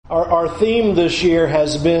Our theme this year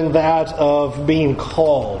has been that of being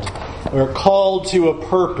called. We're called to a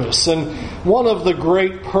purpose. And one of the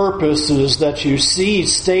great purposes that you see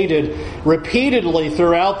stated repeatedly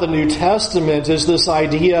throughout the New Testament is this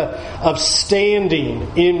idea of standing,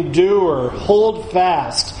 endure, hold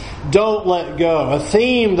fast, don't let go. A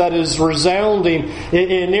theme that is resounding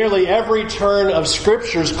in nearly every turn of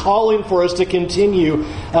Scriptures, calling for us to continue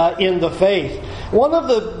in the faith. One of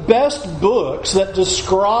the best books that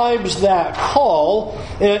describes that call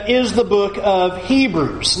is the book of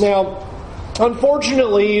Hebrews. Now,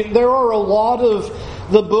 unfortunately, there are a lot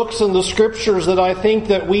of the books in the Scriptures that I think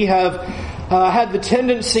that we have had the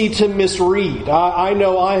tendency to misread. I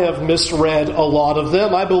know I have misread a lot of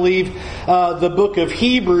them. I believe the book of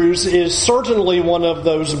Hebrews is certainly one of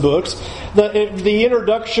those books. The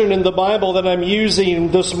introduction in the Bible that I'm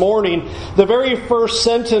using this morning, the very first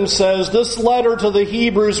sentence says, "This letter to the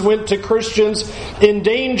Hebrews went to Christians in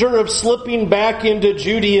danger of slipping back into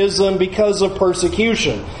Judaism because of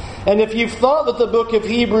persecution." And if you've thought that the book of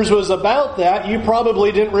Hebrews was about that, you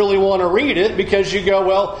probably didn't really want to read it because you go,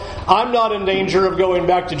 well, I'm not in danger of going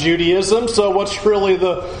back to Judaism, so what's really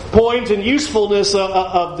the point and usefulness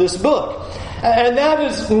of this book? And that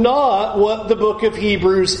is not what the book of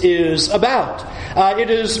Hebrews is about.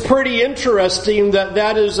 It is pretty interesting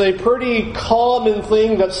that is a pretty common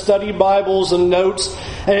thing that study Bibles and notes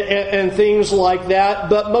and things like that,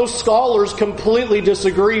 but most scholars completely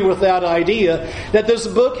disagree with that idea, that this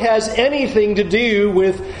book has anything to do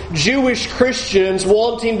with Jewish Christians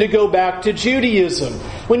wanting to go back to Judaism.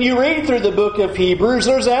 When you read through the book of Hebrews,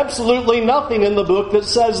 there's absolutely nothing in the book that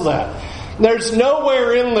says that. There's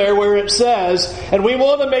nowhere in there where it says, and we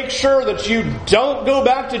want to make sure that you don't go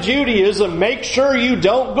back to Judaism. Make sure you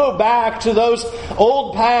don't go back to those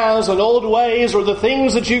old paths and old ways or the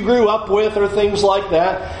things that you grew up with or things like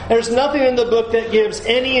that. There's nothing in the book that gives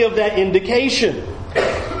any of that indication.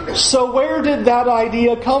 So where did that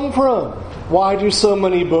idea come from? Why do so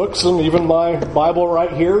many books, and even my Bible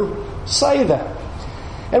right here, say that?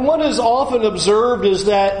 And what is often observed is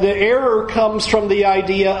that the error comes from the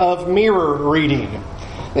idea of mirror reading.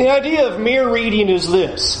 The idea of mirror reading is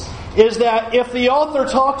this, is that if the author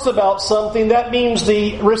talks about something, that means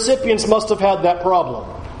the recipients must have had that problem.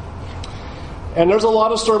 And there's a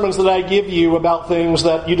lot of sermons that I give you about things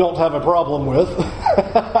that you don't have a problem with.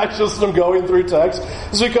 I just am going through text.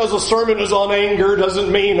 It's because a sermon is on anger doesn't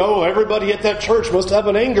mean, everybody at that church must have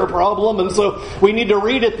an anger problem, and so we need to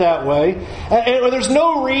read it that way. And there's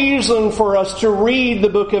no reason for us to read the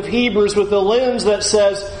book of Hebrews with a lens that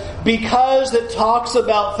says, because it talks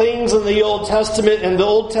about things in the Old Testament and the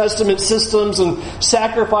Old Testament systems and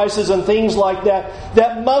sacrifices and things like that,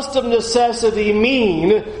 that must of necessity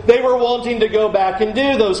mean they were wanting to go back and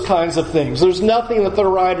do those kinds of things. There's nothing that the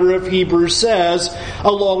writer of Hebrews says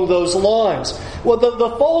along those lines. Well,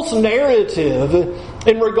 the false narrative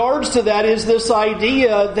in regards to that is this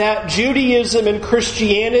idea that Judaism and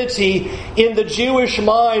Christianity in the Jewish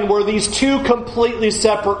mind were these two completely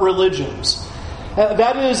separate religions.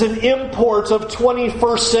 That is an import of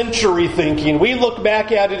 21st century thinking. We look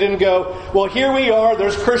back at it and go, well, here we are,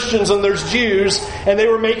 there's Christians and there's Jews, and they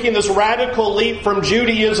were making this radical leap from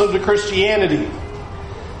Judaism to Christianity.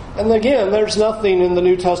 And again, there's nothing in the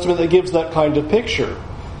New Testament that gives that kind of picture.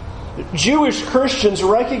 Jewish Christians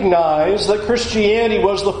recognized that Christianity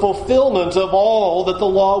was the fulfillment of all that the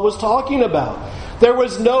law was talking about. There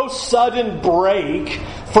was no sudden break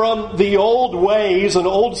from the old ways and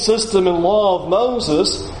old system and law of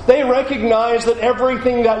Moses. They recognized that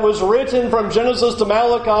everything that was written from Genesis to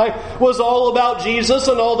Malachi was all about Jesus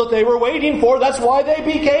and all that they were waiting for. That's why they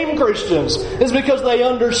became Christians. It's because they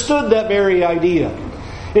understood that very idea.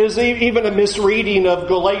 It is even a misreading of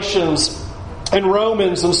Galatians and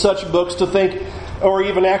Romans and such books to think, or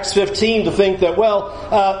even Acts 15, to think that,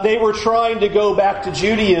 they were trying to go back to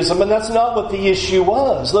Judaism, and that's not what the issue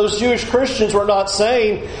was. Those Jewish Christians were not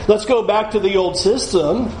saying, let's go back to the old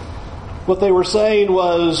system. What they were saying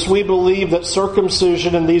was, we believe that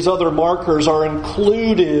circumcision and these other markers are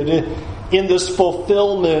included in this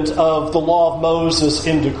fulfillment of the law of Moses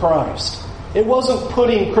into Christ. It wasn't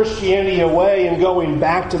putting Christianity away and going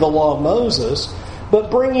back to the law of Moses, but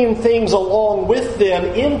bringing things along with them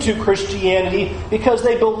into Christianity because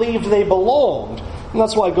they believed they belonged. And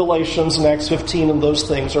that's why Galatians and Acts 15 and those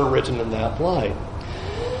things are written in that light.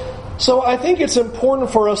 So I think it's important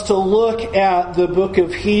for us to look at the book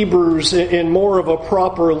of Hebrews in more of a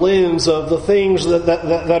proper lens of the things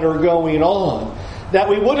that are going on. that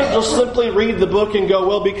we wouldn't just simply read the book and go,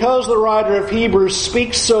 well, because the writer of Hebrews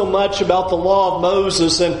speaks so much about the law of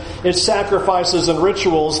Moses and its sacrifices and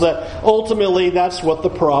rituals, that ultimately that's what the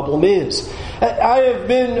problem is. I have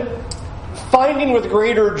been finding with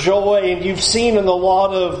greater joy, and you've seen in a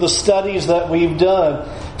lot of the studies that we've done,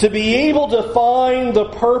 to be able to find the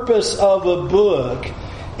purpose of a book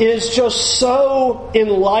is just so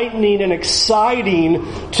enlightening and exciting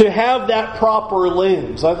to have that proper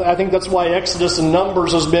lens. I think that's why Exodus and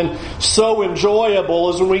Numbers has been so enjoyable,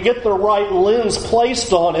 is when we get the right lens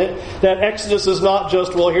placed on it, that Exodus is not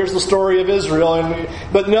just, well, here's the story of Israel,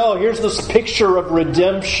 but no, here's this picture of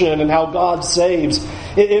redemption and how God saves.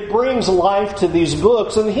 It brings life to these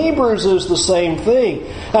books, and Hebrews is the same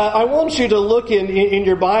thing. I want you to look in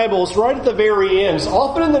your Bibles right at the very end.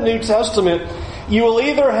 Often in the New Testament, you will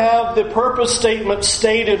either have the purpose statement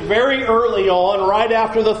stated very early on, right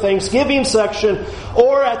after the Thanksgiving section,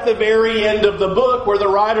 or at the very end of the book, where the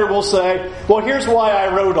writer will say, well, here's why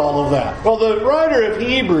I wrote all of that. Well, the writer of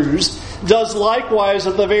Hebrews does likewise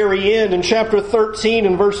at the very end in chapter 13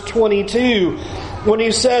 and verse 22, when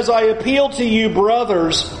he says, I appeal to you,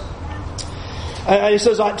 brothers, he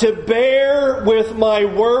says, to bear with my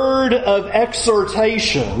word of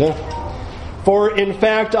exhortation, for in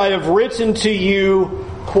fact I have written to you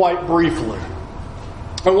quite briefly.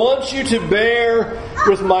 I want you to bear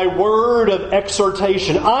with my word of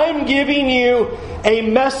exhortation. I'm giving you a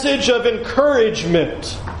message of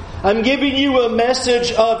encouragement. I'm giving you a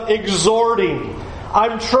message of exhorting.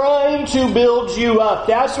 I'm trying to build you up.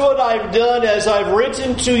 That's what I've done as I've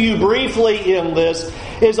written to you briefly in this,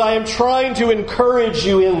 is I am trying to encourage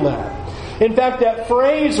you in that. In fact, that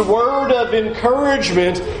phrase, word of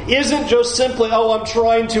encouragement, isn't just simply, I'm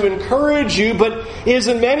trying to encourage you, but is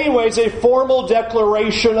in many ways a formal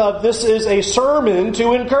declaration of this is a sermon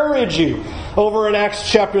to encourage you. Over in Acts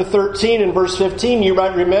chapter 13 and verse 15, you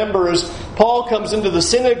might remember as Paul comes into the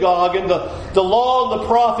synagogue and the law and the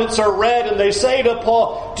prophets are read, and they say to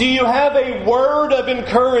Paul, do you have a word of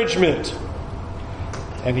encouragement?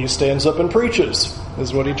 And he stands up and preaches,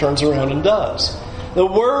 is what he turns around and does. The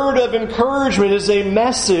word of encouragement is a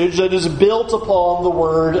message that is built upon the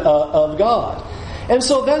Word of God. And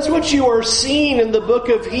so that's what you are seeing in the book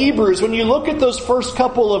of Hebrews. When you look at those first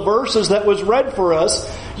couple of verses that was read for us,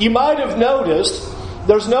 you might have noticed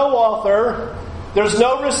there's no author, there's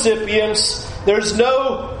no recipients, there's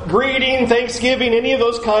no greeting, thanksgiving, any of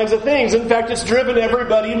those kinds of things. In fact, it's driven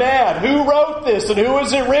everybody mad. Who wrote this and who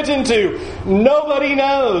is it written to? Nobody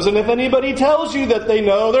knows. And if anybody tells you that they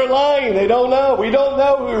know, they're lying. They don't know. We don't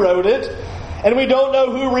know who wrote it. And we don't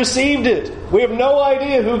know who received it. We have no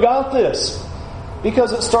idea who got this.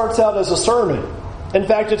 Because it starts out as a sermon. In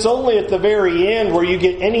fact, it's only at the very end where you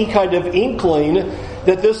get any kind of inkling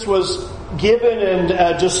that this was given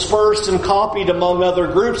and dispersed and copied among other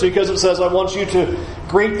groups, because it says, I want you to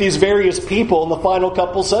greet these various people in the final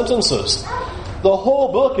couple sentences. The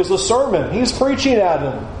whole book is a sermon. He's preaching at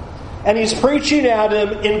them. And he's preaching at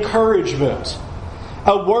them encouragement.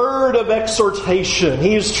 A word of exhortation.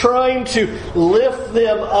 He's trying to lift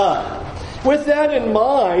them up. With that in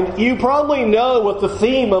mind, you probably know what the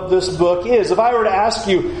theme of this book is. If I were to ask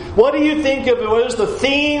you, what do you think of it? What is the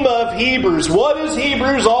theme of Hebrews? What is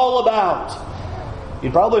Hebrews all about?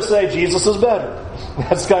 You'd probably say Jesus is better.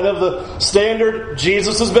 That's kind of the standard,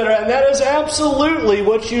 Jesus is better. And that is absolutely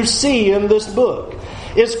what you see in this book.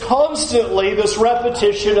 It's constantly this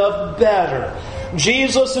repetition of better.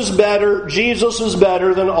 Jesus is better. Jesus is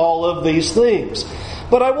better than all of these things.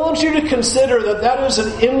 But I want you to consider that that is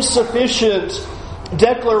an insufficient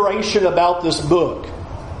declaration about this book.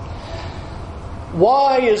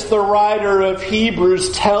 Why is the writer of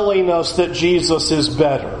Hebrews telling us that Jesus is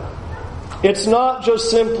better? It's not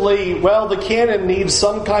just simply, well, the canon needs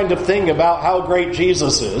some kind of thing about how great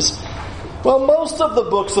Jesus is. Well, most of the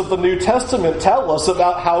books of the New Testament tell us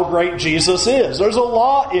about how great Jesus is. There's a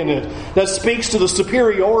lot in it that speaks to the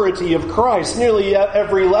superiority of Christ. Nearly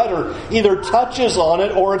every letter either touches on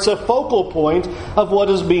it or it's a focal point of what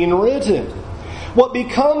is being written. What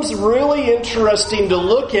becomes really interesting to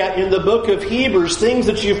look at in the book of Hebrews, things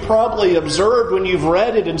that you've probably observed when you've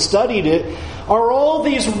read it and studied it, are all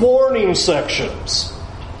these warning sections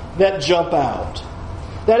that jump out.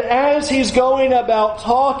 That as he's going about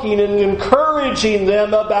talking and encouraging them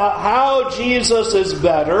about how Jesus is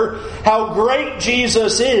better, how great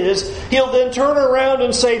Jesus is, he'll then turn around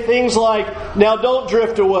and say things like, now don't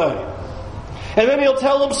drift away. And then he'll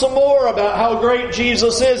tell them some more about how great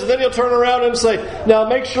Jesus is. And then he'll turn around and say, now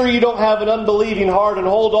make sure you don't have an unbelieving heart and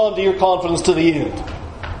hold on to your confidence to the end.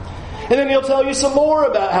 And then he'll tell you some more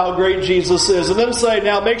about how great Jesus is. And then say,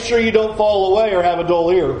 now make sure you don't fall away or have a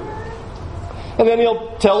dull ear. And then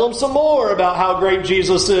he'll tell them some more about how great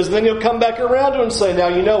Jesus is. And then he'll come back around to them and say, now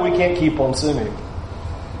you know we can't keep on sinning.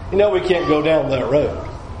 You know we can't go down that road.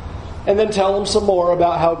 And then tell them some more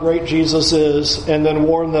about how great Jesus is, and then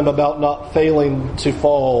warn them about not failing to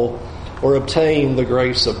fall or obtain the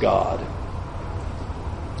grace of God.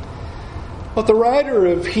 What the writer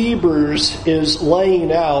of Hebrews is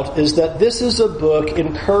laying out is that this is a book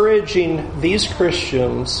encouraging these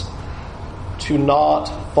Christians to not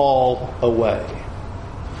fall away.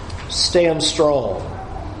 Stand strong.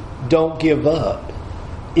 Don't give up.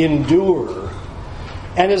 Endure.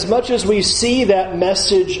 And as much as we see that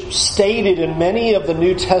message stated in many of the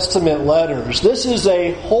New Testament letters, this is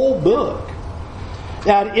a whole book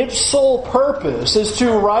that its sole purpose is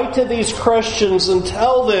to write to these Christians and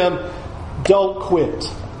tell them, don't quit.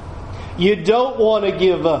 You don't want to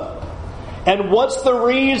give up. And what's the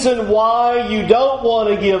reason why you don't want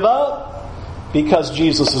to give up? Because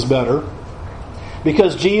Jesus is better.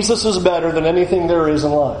 Because Jesus is better than anything there is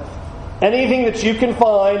in life. Anything that you can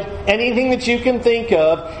find, anything that you can think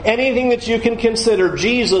of, anything that you can consider,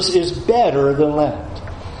 Jesus is better than that.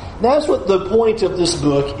 That's what the point of this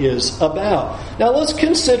book is about. Now let's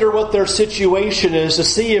consider what their situation is to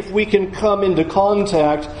see if we can come into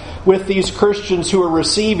contact with these Christians who are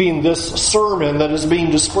receiving this sermon that is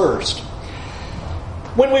being dispersed.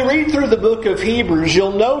 When we read through the book of Hebrews,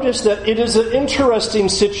 you'll notice that it is an interesting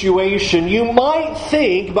situation. You might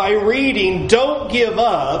think by reading, don't give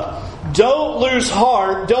up, don't lose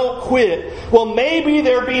heart, don't quit. Well, maybe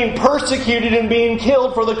they're being persecuted and being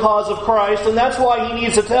killed for the cause of Christ, and that's why he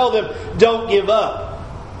needs to tell them, don't give up.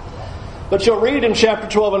 But you'll read in chapter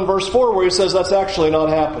 12 and verse 4 where he says that's actually not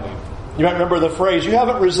happening. You might remember the phrase, you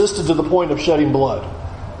haven't resisted to the point of shedding blood.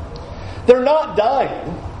 They're not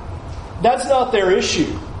dying. That's not their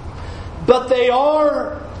issue. But they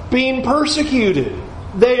are being persecuted.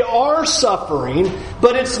 They are suffering,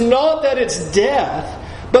 but it's not that it's death.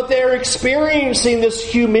 But they're experiencing this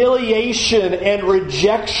humiliation and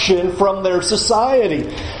rejection from their society.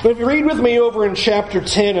 But if you read with me over in chapter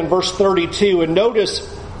 10 and verse 32 and notice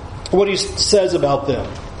what he says about them.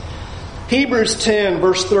 Hebrews 10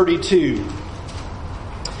 verse 32.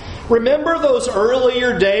 Remember those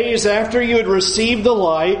earlier days after you had received the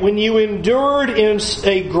light when you endured in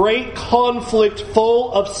a great conflict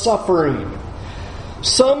full of suffering.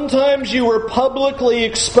 Sometimes you were publicly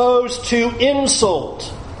exposed to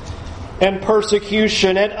insult and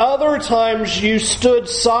persecution. At other times you stood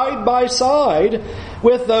side by side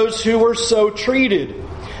with those who were so treated.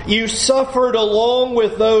 You suffered along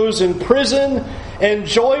with those in prison and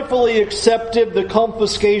joyfully accepted the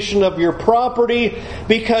confiscation of your property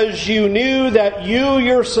because you knew that you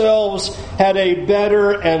yourselves had a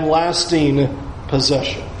better and lasting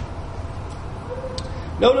possession.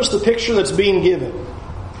 Notice the picture that's being given.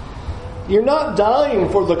 You're not dying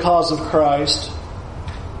for the cause of Christ,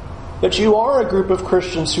 but you are a group of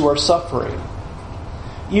Christians who are suffering.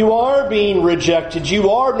 You are being rejected.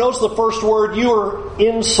 You are, notice the first word, you are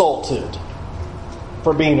insulted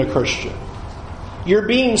for being a Christian. You're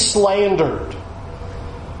being slandered.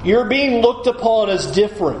 You're being looked upon as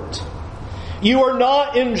different. You are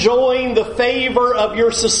not enjoying the favor of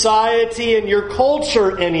your society and your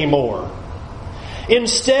culture anymore.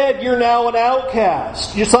 Instead, you're now an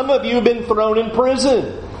outcast. Some of you have been thrown in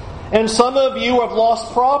prison. And some of you have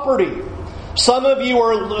lost property. Some of you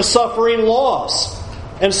are suffering loss.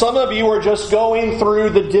 And some of you are just going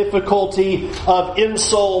through the difficulty of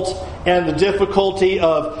insult and the difficulty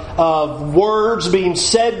of words being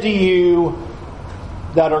said to you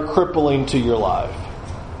that are crippling to your life.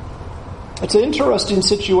 It's an interesting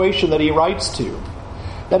situation that he writes to.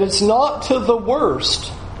 That it's not to the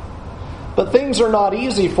worst, but things are not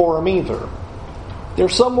easy for him either. They're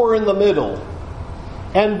somewhere in the middle.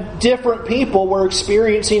 And different people were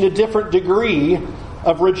experiencing a different degree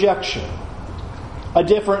of rejection. A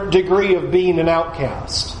different degree of being an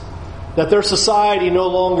outcast. That their society no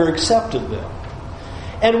longer accepted them.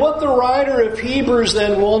 And what the writer of Hebrews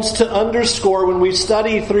then wants to underscore when we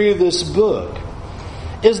study through this book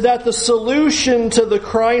is that the solution to the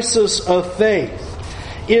crisis of faith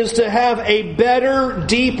is to have a better,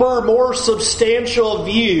 deeper, more substantial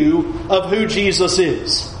view of who Jesus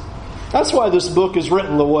is. That's why this book is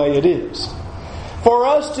written the way it is. For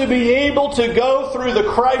us to be able to go through the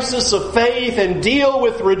crisis of faith and deal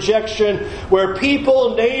with rejection where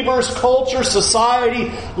people, neighbors, culture,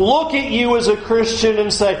 society look at you as a Christian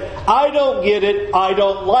and say, I don't get it, I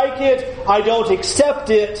don't like it, I don't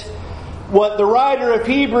accept it. What the writer of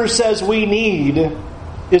Hebrews says we need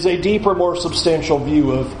is a deeper, more substantial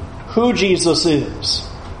view of who Jesus is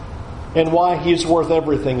and why He's worth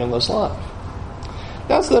everything in this life.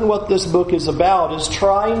 That's then what this book is about, is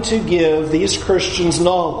trying to give these Christians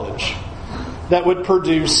knowledge that would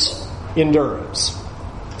produce endurance.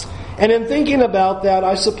 And in thinking about that,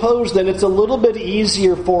 I suppose that it's a little bit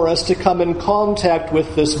easier for us to come in contact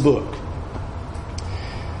with this book.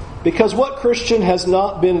 Because what Christian has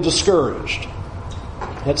not been discouraged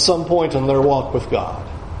at some point in their walk with God?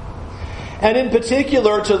 And in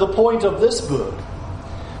particular, to the point of this book,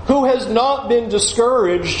 who has not been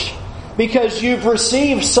discouraged because you've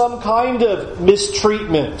received some kind of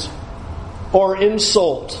mistreatment or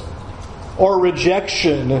insult or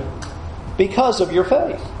rejection because of your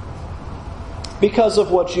faith, because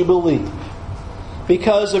of what you believe,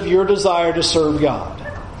 because of your desire to serve God.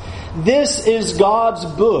 This is God's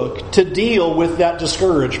book to deal with that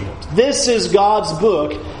discouragement. This is God's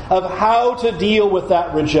book of how to deal with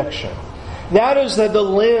that rejection. That is the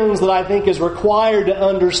lens that I think is required to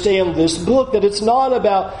understand this book. That it's not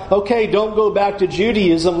about, okay, don't go back to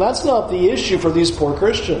Judaism. That's not the issue for these poor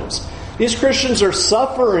Christians. These Christians are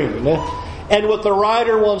suffering. And what the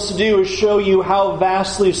writer wants to do is show you how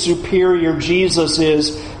vastly superior Jesus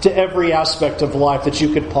is to every aspect of life that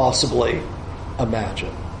you could possibly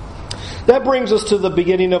imagine. That brings us to the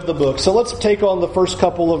beginning of the book. So let's take on the first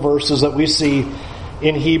couple of verses that we see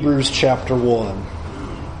in Hebrews chapter 1.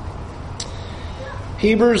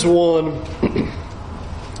 Hebrews 1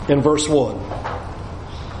 and verse 1.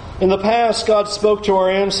 In the past, God spoke to our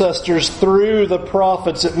ancestors through the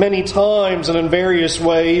prophets at many times and in various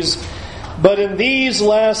ways. But in these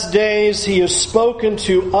last days, He has spoken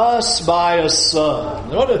to us by a Son.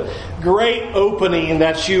 What a great opening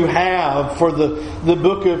that you have for the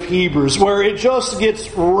book of Hebrews, where it just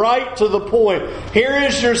gets right to the point. Here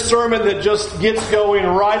is your sermon that just gets going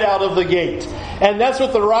right out of the gate. And that's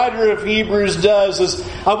what the writer of Hebrews does, is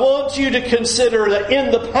I want you to consider that in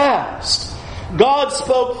the past, God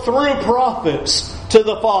spoke through prophets to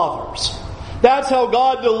the fathers. That's how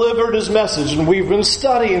God delivered His message. And we've been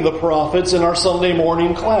studying the prophets in our Sunday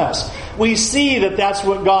morning class. We see that that's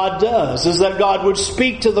what God does, is that God would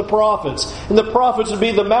speak to the prophets. And the prophets would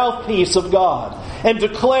be the mouthpiece of God. And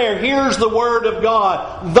declare, here's the word of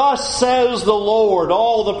God. Thus says the Lord,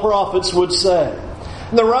 all the prophets would say.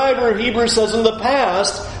 And the writer of Hebrews says in the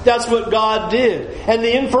past, that's what God did. And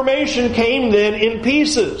the information came then in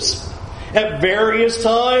pieces. At various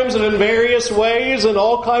times and in various ways and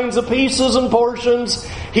all kinds of pieces and portions.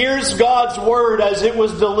 Here's God's Word as it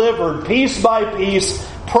was delivered, piece by piece,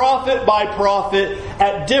 prophet by prophet,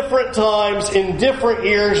 at different times, in different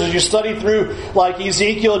years. As you study through like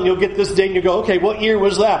Ezekiel, and you'll get this date and you go, okay, what year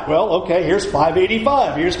was that? Well, okay, here's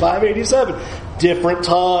 585, here's 587. Different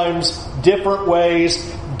times, different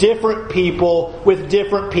ways, different people with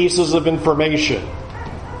different pieces of information.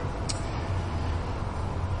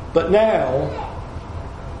 But now,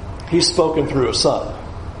 He's spoken through a Son.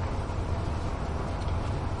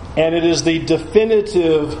 And it is the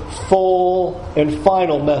definitive, full, and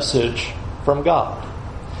final message from God.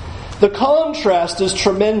 The contrast is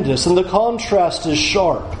tremendous, and the contrast is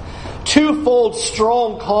sharp. Twofold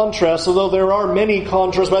strong contrasts, although there are many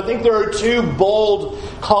contrasts, but I think there are two bold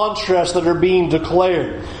contrasts that are being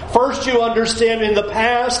declared. First, you understand in the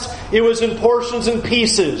past, it was in portions and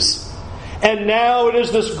pieces. And now it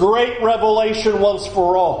is this great revelation once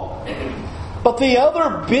for all. But the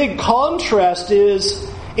other big contrast is,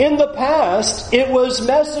 in the past, it was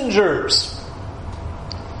messengers.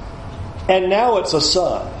 And now it's a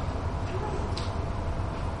Son.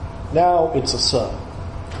 Now it's a Son.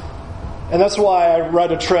 And that's why I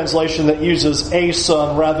read a translation that uses a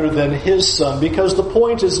Son rather than His Son, because the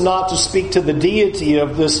point is not to speak to the deity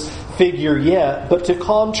of this figure yet, but to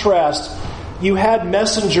contrast. You had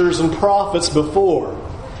messengers and prophets before,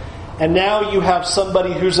 and now you have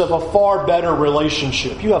somebody who's of a far better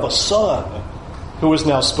relationship. You have a Son who is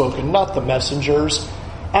now spoken, not the messengers.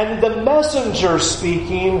 And the messenger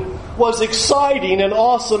speaking was exciting and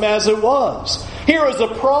awesome as it was. Here is a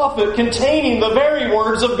prophet containing the very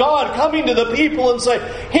words of God, coming to the people and saying,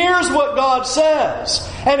 here's what God says.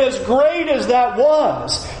 And as great as that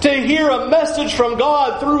was, to hear a message from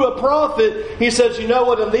God through a prophet, he says, you know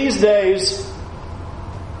what, in these days,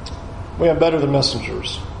 we have better than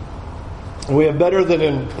messengers. And we have better than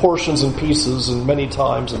in portions and pieces and many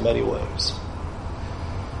times in many ways.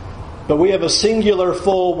 But we have a singular,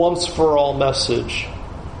 full, once-for-all message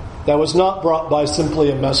that was not brought by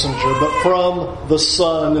simply a messenger, but from the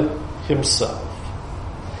Son Himself.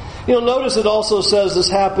 You'll notice it also says this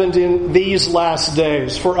happened in these last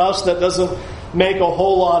days. For us, that doesn't make a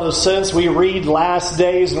whole lot of sense. We read last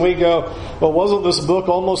days and we go, well, wasn't this book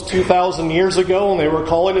almost 2,000 years ago and they were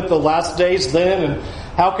calling it the last days then? And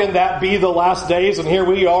How can that be the last days? And here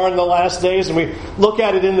we are in the last days, and we look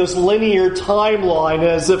at it in this linear timeline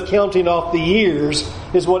as if counting off the years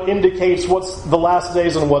is what indicates what's the last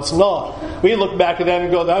days and what's not. We look back at that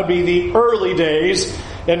and go, that would be the early days,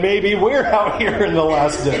 and maybe we're out here in the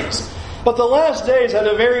last days. But the last days had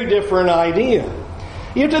a very different idea.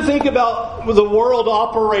 You have to think about the world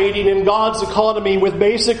operating in God's economy with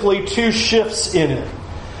basically two shifts in it.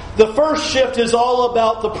 The first shift is all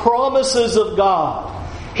about the promises of God.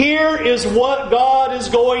 Here is what God is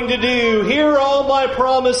going to do. Here are all my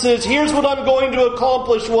promises. Here's what I'm going to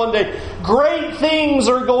accomplish one day. Great things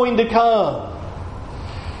are going to come.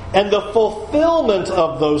 And the fulfillment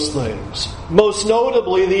of those things, most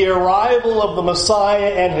notably the arrival of the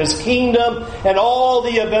Messiah and His kingdom and all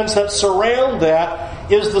the events that surround that,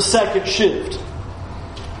 is the second shift.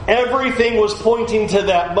 Everything was pointing to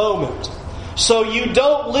that moment. So you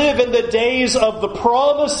don't live in the days of the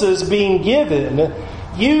promises being given.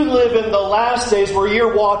 You live in the last days where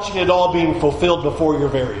you're watching it all being fulfilled before your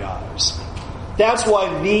very eyes. That's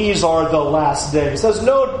why these are the last days. There's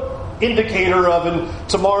no indicator of, and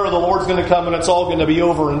tomorrow the Lord's going to come and it's all going to be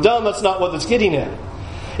over and done. That's not what it's getting at.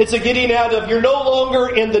 It's a getting out of, you're no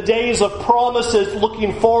longer in the days of promises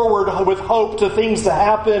looking forward with hope to things to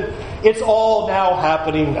happen. It's all now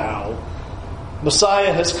happening now.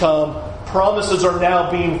 Messiah has come. Promises are now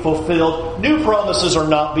being fulfilled. New promises are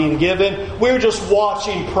not being given. We're just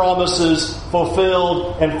watching promises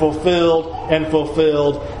fulfilled and fulfilled and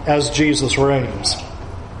fulfilled as Jesus reigns.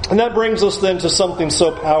 And that brings us then to something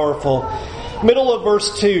so powerful. Middle of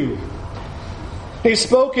verse 2. He's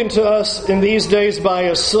spoken to us in these days by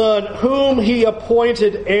His Son, whom He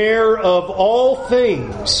appointed heir of all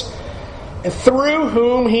things, and through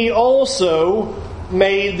whom He also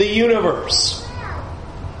made the universe.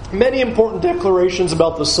 Many important declarations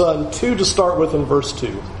about the Son. Two to start with in verse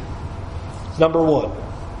 2. Number 1.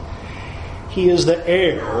 He is the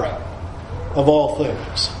heir of all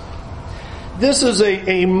things. This is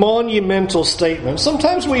a monumental statement.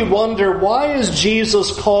 Sometimes we wonder, why is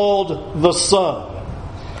Jesus called the Son?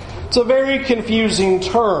 It's a very confusing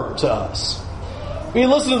term to us. We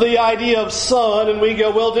listen to the idea of son and we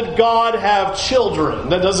go, well, did God have children?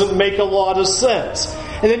 That doesn't make a lot of sense.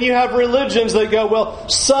 And then you have religions that go, well,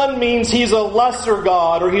 son means He's a lesser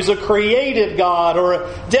God, or He's a created God, or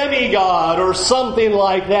a demigod, or something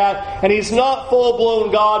like that. And He's not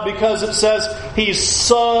full-blown God because it says He's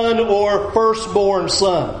son or firstborn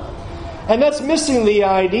son. And that's missing the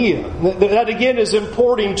idea. That again is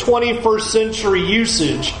importing 21st century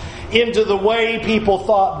usage into the way people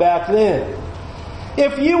thought back then.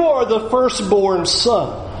 If you are the firstborn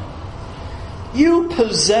son, you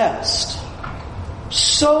possessed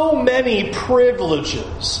so many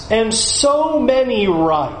privileges and so many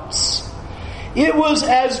rights. It was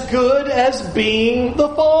as good as being the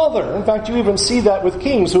father. In fact, you even see that with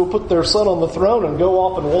kings who put their son on the throne and go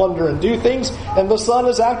off and wander and do things, and the son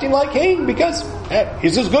is acting like king because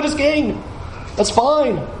he's as good as king. That's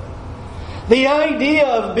fine. The idea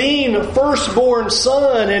of being a firstborn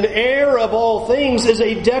son and heir of all things is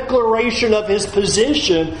a declaration of his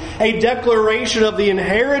position, a declaration of the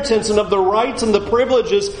inheritance and of the rights and the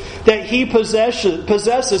privileges that he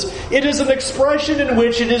possesses. It is an expression in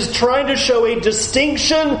which it is trying to show a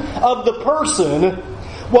distinction of the person,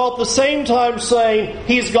 while at the same time saying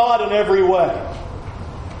he's God in every way.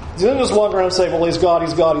 You didn't just walk around and say, well, he's God,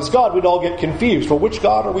 he's God, he's God. We'd all get confused. Well, which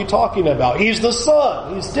God are we talking about? He's the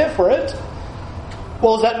Son. He's different.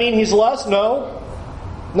 Well, does that mean He's less? No.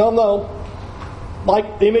 No.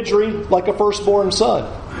 Like imagery, like a firstborn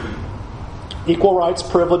son. Equal rights,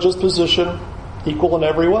 privileges, position, equal in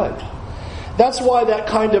every way. That's why that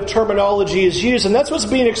kind of terminology is used, and that's what's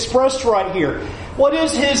being expressed right here. What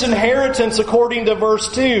is His inheritance according to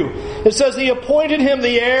verse 2? It says He appointed Him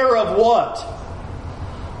the heir of what?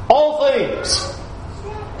 All things.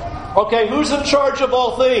 Okay, who's in charge of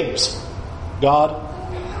all things? God.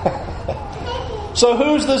 So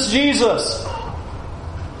who's this Jesus?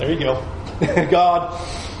 There you go. God.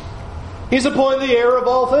 He's appointed the heir of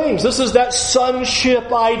all things. This is that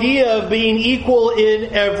sonship idea of being equal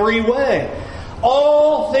in every way.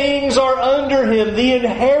 All things are under Him. The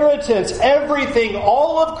inheritance, everything,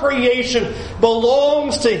 all of creation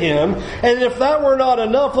belongs to Him. And if that were not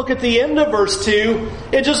enough, look at the end of verse 2.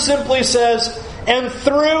 It just simply says, and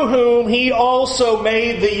through whom He also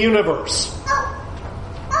made the universe.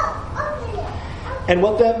 And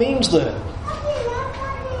what that means then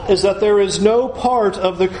is that there is no part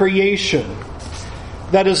of the creation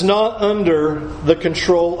that is not under the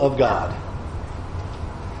control of God.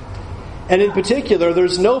 And in particular,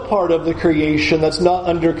 there's no part of the creation that's not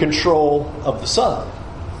under control of the Son.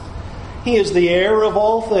 He is the heir of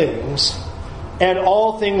all things, and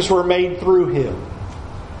all things were made through Him.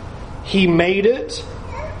 He made it,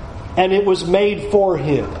 and it was made for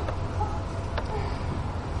Him.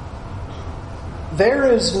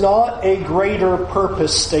 There is not a greater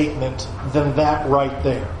purpose statement than that right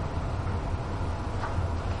there.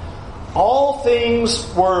 All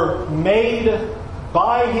things were made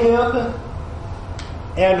by Him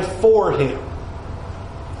and for Him.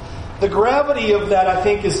 The gravity of that, I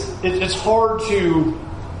think, it's hard to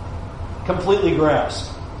completely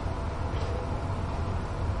grasp.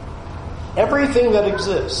 Everything that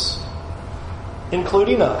exists,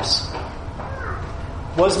 including us,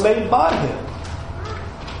 was made by Him.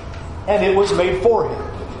 And it was made for Him.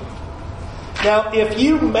 Now, if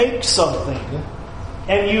you make something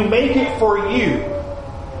and you make it for you,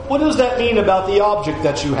 what does that mean about the object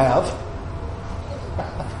that you have?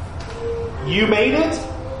 You made it,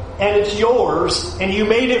 and it's yours, and you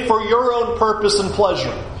made it for your own purpose and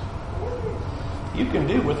pleasure. You can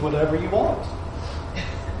do with whatever you want.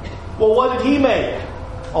 Well, what did He make?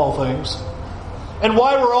 All things. And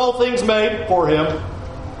why were all things made? For Him.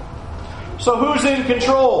 So who's in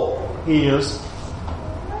control? He is.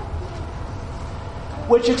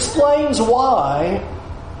 Which explains why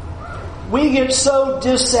we get so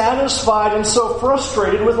dissatisfied and so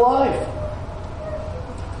frustrated with life.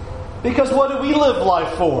 Because what do we live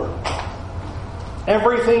life for?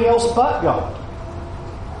 Everything else but God.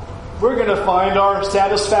 We're going to find our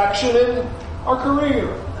satisfaction in our career.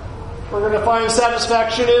 We're going to find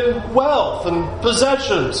satisfaction in wealth and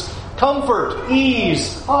possessions, comfort,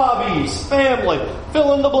 ease, hobbies, family,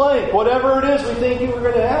 fill in the blank, whatever it is we think we're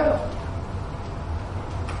going to have.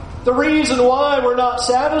 The reason why we're not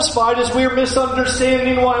satisfied is we're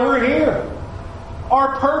misunderstanding why we're here.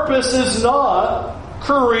 Our purpose is not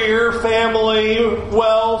career, family,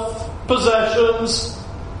 wealth, possessions,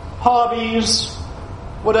 hobbies,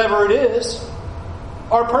 whatever it is.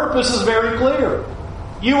 Our purpose is very clear.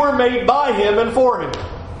 You were made by Him and for Him.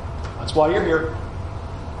 That's why you're here.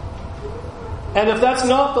 And if that's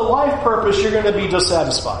not the life purpose, you're going to be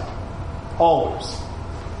dissatisfied. Always.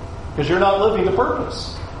 Because you're not living the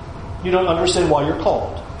purpose. You don't understand why you're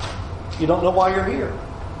called. You don't know why you're here.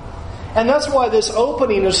 And that's why this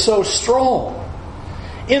opening is so strong.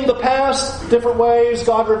 In the past, different ways,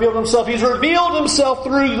 God revealed Himself. He's revealed Himself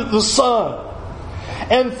through the Son.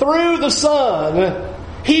 And through the Son,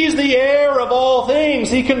 He's the heir of all things.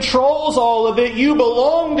 He controls all of it. You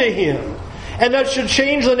belong to Him. And that should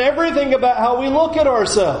change then everything about how we look at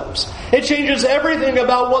ourselves. It changes everything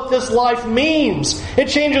about what this life means. It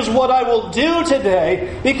changes what I will do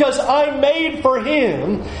today because I'm made for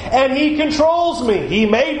Him and He controls me. He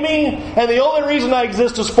made me and the only reason I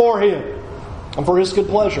exist is for Him and for His good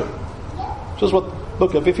pleasure. Which is what the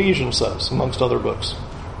book of Ephesians says, amongst other books.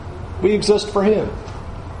 We exist for Him.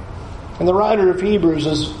 And the writer of Hebrews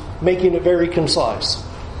is making it very concise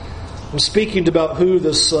and speaking about who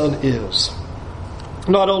the Son is.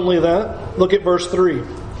 Not only that, look at verse 3.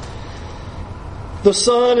 The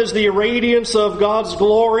Son is the radiance of God's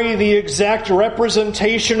glory, the exact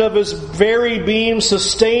representation of His very being,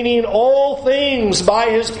 sustaining all things by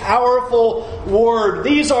His powerful word.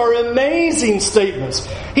 These are amazing statements.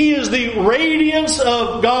 He is the radiance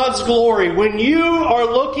of God's glory. When you are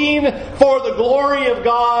looking for the glory of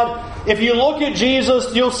God, if you look at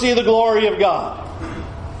Jesus, you'll see the glory of God.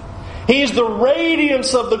 He's the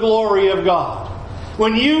radiance of the glory of God.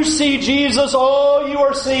 When you see Jesus, all you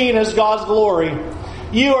are seeing is God's glory.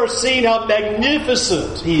 You are seeing how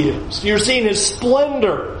magnificent He is. You're seeing His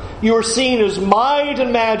splendor. You are seeing His might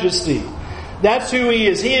and majesty. That's who He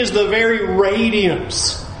is. He is the very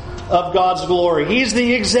radiance of God's glory. He's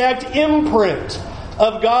the exact imprint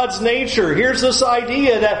of God's nature. Here's this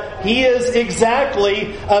idea that He is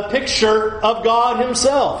exactly a picture of God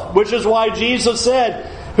Himself, which is why Jesus said,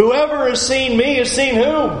 "Whoever has seen me has seen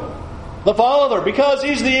whom? The Father," because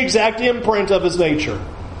He's the exact imprint of His nature.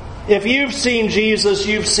 If you've seen Jesus,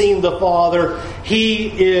 you've seen the Father. He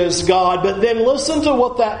is God. But then listen to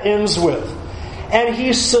what that ends with. And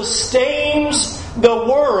He sustains the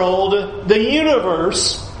world, the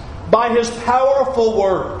universe, by His powerful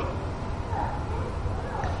word.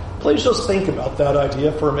 Please just think about that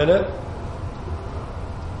idea for a minute.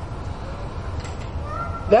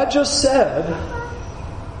 That just said,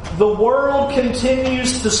 the world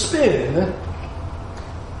continues to spin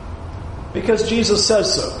because Jesus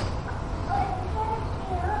says so.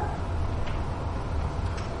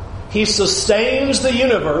 He sustains the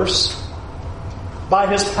universe by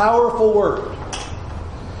His powerful word.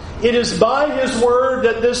 It is by His word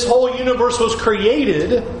that this whole universe was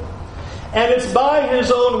created, and it's by His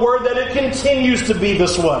own word that it continues to be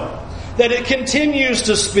this way. that it continues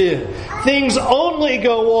to spin. Things only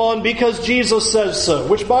go on because Jesus says so.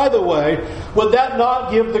 Which, by the way, would that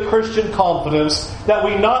not give the Christian confidence that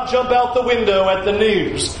we not jump out the window at the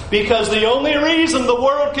news? Because the only reason the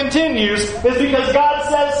world continues is because God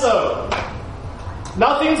says so.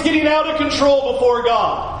 Nothing's getting out of control before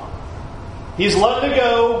God. He's letting it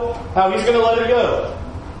go how He's going to let it go.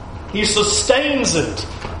 He sustains it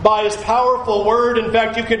by His powerful Word. In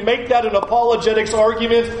fact, you could make that an apologetics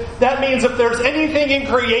argument. That means if there's anything in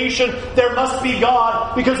creation, there must be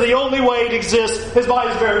God, because the only way it exists is by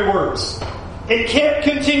His very words. It can't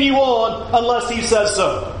continue on unless He says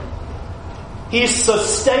so. He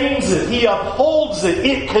sustains it. He upholds it.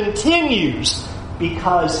 It continues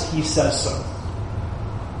because He says so.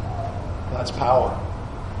 That's power.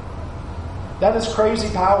 That is crazy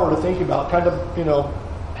power to think about. Kind of,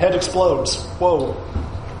 head explodes. Whoa.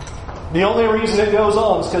 The only reason it goes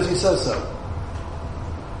on is because He says so.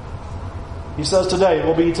 He says today, it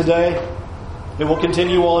will be today. It will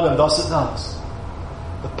continue on, and thus it does.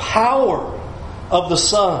 The power of the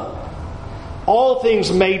Son. All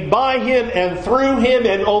things made by Him and through Him,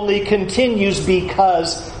 and only continues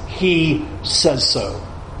because He says so.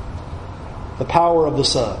 The power of the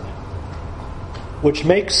Son. Which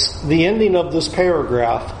makes the ending of this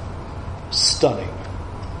paragraph stunning.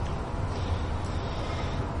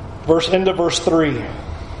 End of verse 3.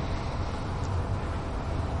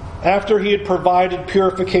 After He had provided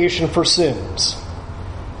purification for sins,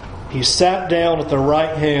 He sat down at the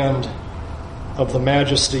right hand of the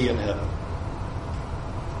Majesty in heaven.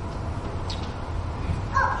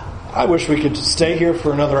 I wish we could stay here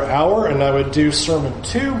for another hour and I would do sermon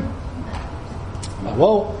 2. I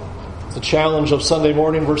won't. It's the challenge of Sunday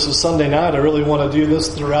morning versus Sunday night. I really want to do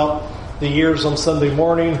this throughout the years on Sunday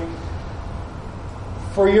morning.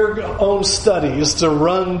 For your own studies to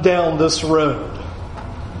run down this road.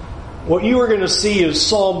 What you are going to see is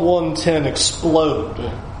Psalm 110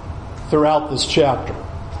 explode throughout this chapter.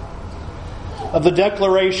 Of the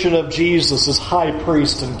declaration of Jesus as high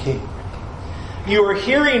priest and king. You are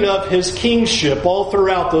hearing of His kingship all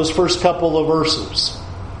throughout those first couple of verses.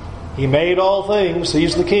 He made all things.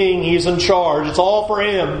 He's the king. He's in charge. It's all for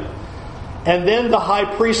Him. And then the high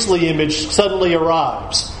priestly image suddenly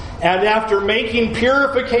arrives. And after making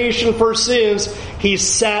purification for sins, He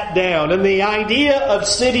sat down. And the idea of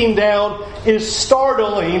sitting down is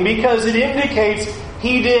startling because it indicates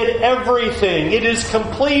He did everything. It is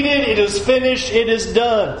completed. It is finished. It is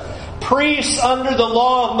done. Priests under the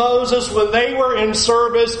law of Moses, when they were in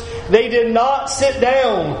service, they did not sit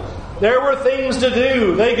down. There were things to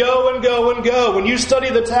do. They go and go and go. When you study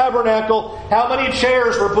the tabernacle, how many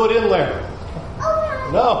chairs were put in there?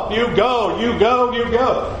 No, you go, you go, you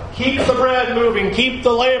go. Keep the bread moving. Keep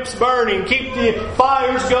the lamps burning. Keep the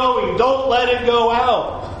fires going. Don't let it go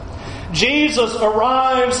out. Jesus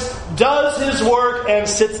arrives, does His work, and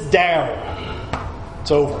sits down. It's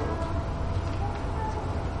over.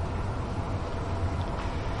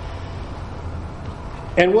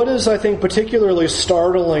 And what is, I think, particularly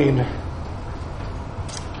startling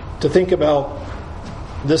to think about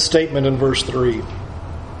this statement in verse 3.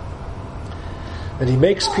 That He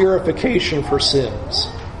makes purification for sins.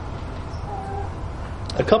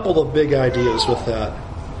 A couple of big ideas with that.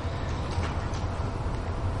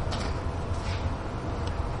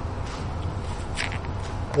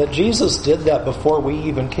 That Jesus did that before we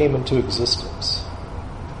even came into existence.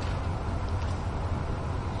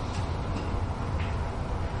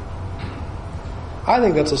 I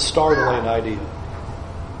think that's a startling idea.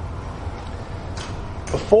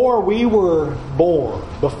 Before we were born,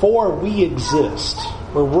 before we exist,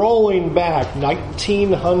 we're rolling back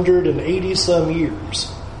 1980 some years.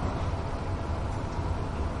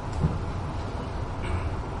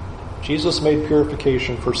 Jesus made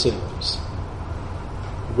purification for sins.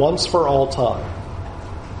 Once for all time.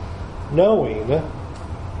 Knowing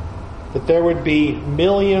that there would be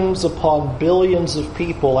millions upon billions of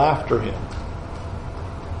people after Him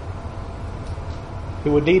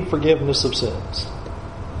who would need forgiveness of sins,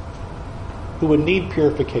 who would need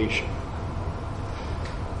purification.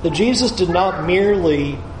 That Jesus did not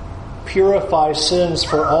merely purify sins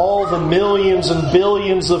for all the millions and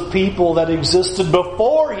billions of people that existed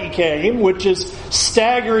before He came, which is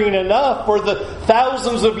staggering enough for the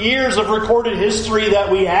thousands of years of recorded history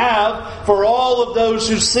that we have for all of those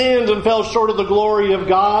who sinned and fell short of the glory of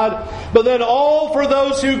God. But then all for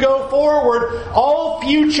those who go forward, all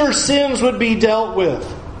future sins would be dealt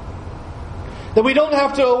with. That we don't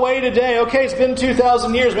have to await a day. Okay, it's been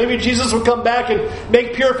 2,000 years. Maybe Jesus will come back and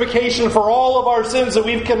make purification for all of our sins that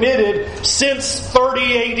we've committed since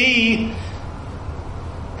 30 AD.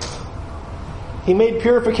 He made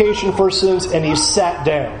purification for sins and he sat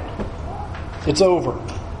down. It's over.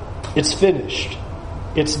 It's finished.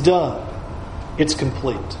 It's done. It's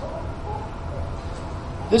complete.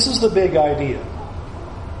 This is the big idea.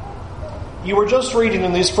 You were just reading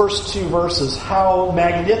in these first two verses how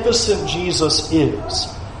magnificent Jesus is.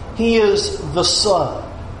 He is the Son.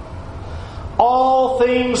 All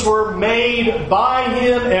things were made by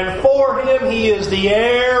Him and for Him. He is the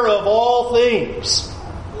heir of all things.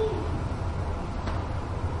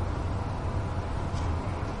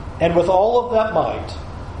 And with all of that might,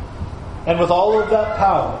 and with all of that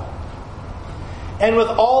power, and with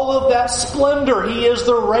all of that splendor, He is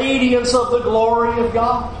the radiance of the glory of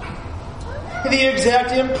God. The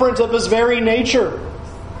exact imprint of His very nature.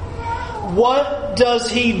 What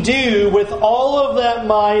does He do with all of that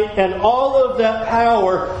might and all of that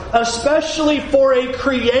power, especially for a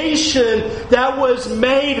creation that was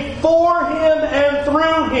made for Him and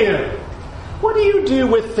through Him? What do you do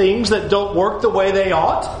with things that don't work the way they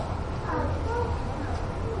ought?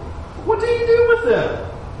 What do you do with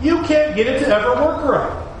them? You can't get it to ever work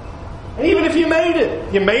right. And even if you made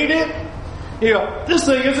it, you go, this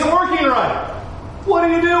thing isn't working right. What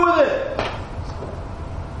do you do with it?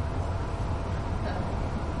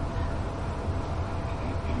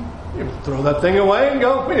 You throw that thing away and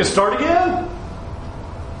go, we can start again.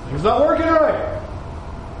 Things not working right.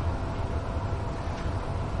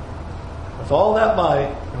 With all that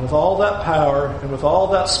might, and with all that power, and with all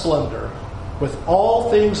that splendor, with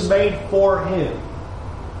all things made for Him,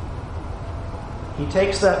 He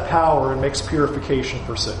takes that power and makes purification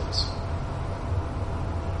for sins.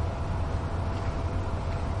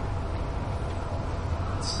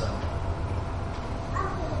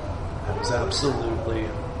 That is absolutely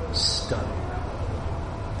stunning.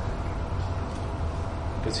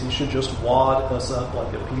 Because He should just wad us up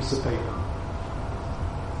like a piece of paper.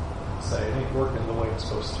 Say, it ain't working the way it's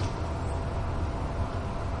supposed to.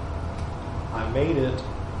 I made it,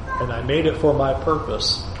 and I made it for my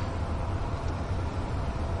purpose.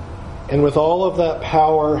 And with all of that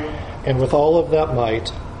power and with all of that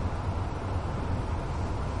might,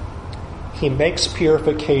 He makes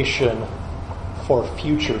purification for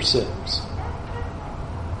future sins.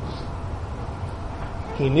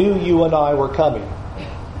 He knew you and I were coming.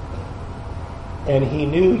 And He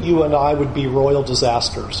knew you and I would be royal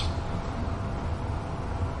disasters.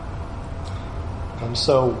 And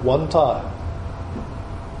so one time,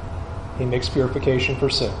 He makes purification for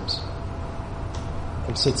sins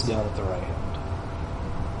and sits down at the right hand.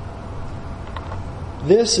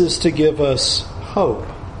 This is to give us hope.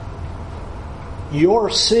 Your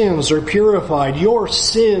sins are purified. Your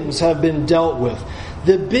sins have been dealt with.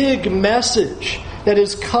 The big message that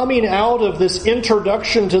is coming out of this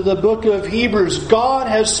introduction to the book of Hebrews, God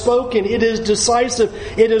has spoken. It is decisive.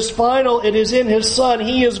 It is final. It is in His Son.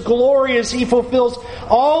 He is glorious. He fulfills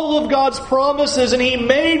all of God's promises, and He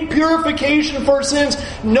made purification for sins,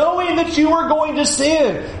 knowing that you were going to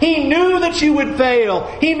sin. He knew that you would fail.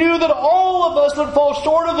 He knew that all of us would fall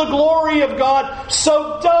short of the glory of God.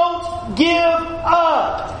 So don't give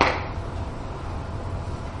up.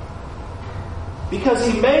 Because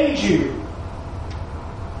He made you.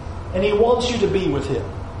 And He wants you to be with Him.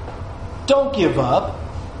 Don't give up.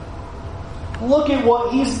 Look at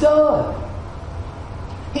what He's done.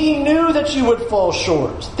 He knew that you would fall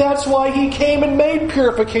short. That's why He came and made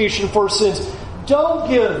purification for sins. Don't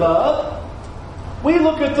give up. We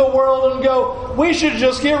look at the world and go, we should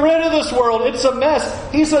just get rid of this world. It's a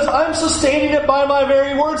mess. He says, I'm sustaining it by my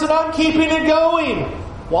very words and I'm keeping it going.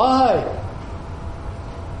 Why?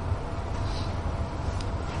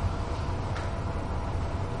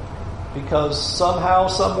 Because somehow,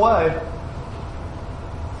 some way,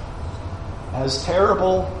 as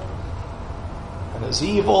terrible and as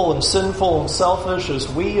evil and sinful and selfish as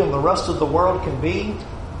we and the rest of the world can be,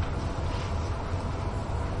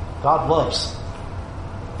 God loves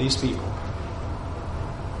these people.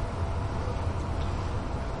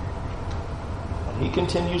 And He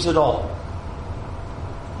continues it all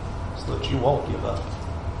so that you won't give up.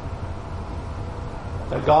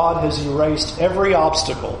 That God has erased every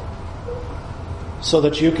obstacle so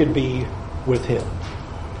that you could be with Him.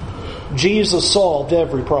 Jesus solved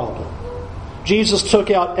every problem. Jesus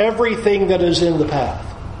took out everything that is in the path.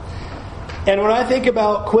 And when I think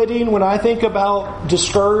about quitting, when I think about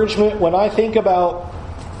discouragement, when I think about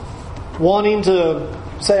wanting to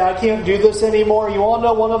say, I can't do this anymore, you all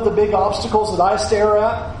know one of the big obstacles that I stare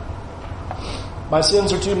at? My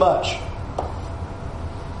sins are too much.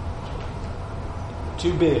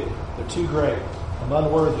 Too big. They're too great. I'm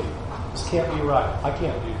unworthy. This can't be right. I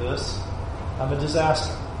can't do this. I'm a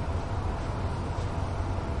disaster.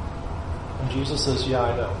 And Jesus says, yeah,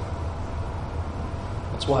 I know.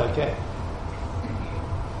 That's why I came.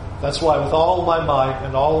 That's why with all my might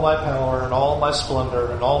and all my power and all my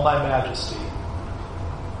splendor and all my majesty,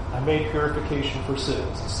 I made purification for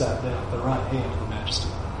sins and sat down at the right hand of the Majesty.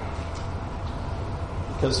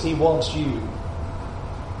 Because He wants you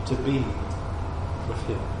to be with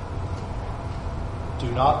Him.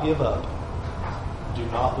 Do not give up. Do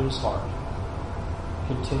not lose heart.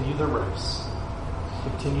 Continue the race.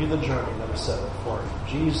 Continue the journey that is set before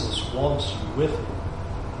you. Jesus wants you with Him.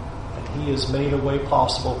 And He has made a way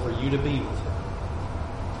possible for you to be with Him.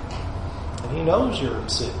 And He knows you're in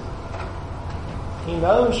sin. He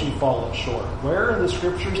knows you've fallen short. Where in the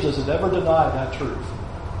Scriptures does it ever deny that truth?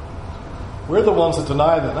 We're the ones that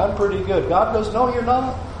deny that. I'm pretty good. God goes, no, you're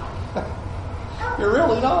not. You're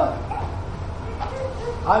really not.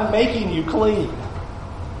 I'm making you clean.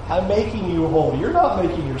 I'm making you whole. You're not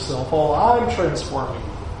making yourself whole. I'm transforming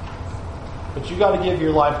you. But you got to give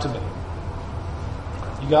your life to me.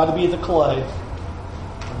 You got to be the clay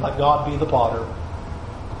and let God be the potter.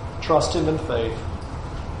 Trust Him in faith.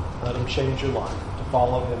 Let Him change your life to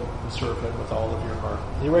follow Him and serve Him with all of your heart.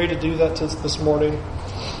 You ready to do that this morning?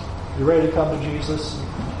 You ready to come to Jesus?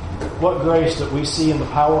 What grace that we see in the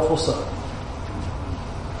powerful Son.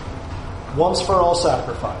 Once for all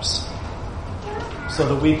sacrifice so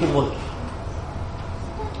that we can live.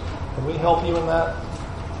 Can we help you in that?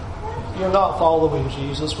 If you're not following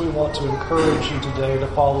Jesus, we want to encourage you today to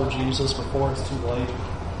follow Jesus before it's too late.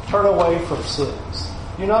 Turn away from sins.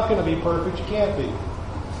 You're not going to be perfect. You can't be.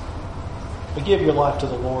 But give your life to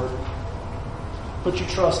the Lord. Put your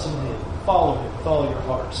trust in Him. Follow Him with all your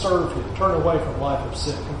heart. Serve Him. Turn away from life of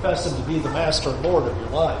sin. Confess Him to be the Master and Lord of your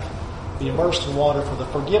life. Be immersed in water for the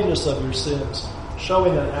forgiveness of your sins,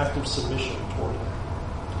 showing an act of submission toward Him.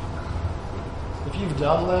 If you've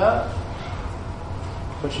done that,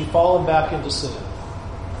 but you've fallen back into sin,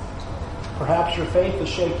 perhaps your faith is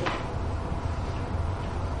shaken.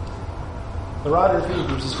 The writer of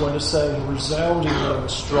Hebrews is going to say resoundingly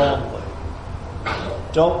and strongly,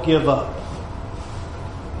 don't give up.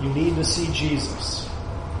 You need to see Jesus.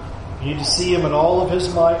 You need to see Him in all of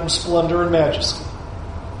His might and splendor and majesty.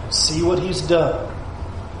 And see what He's done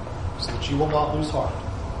so that you will not lose heart.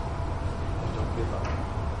 And don't give up.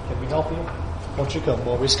 Can we help you? Won't you come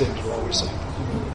while we stand and while we sing?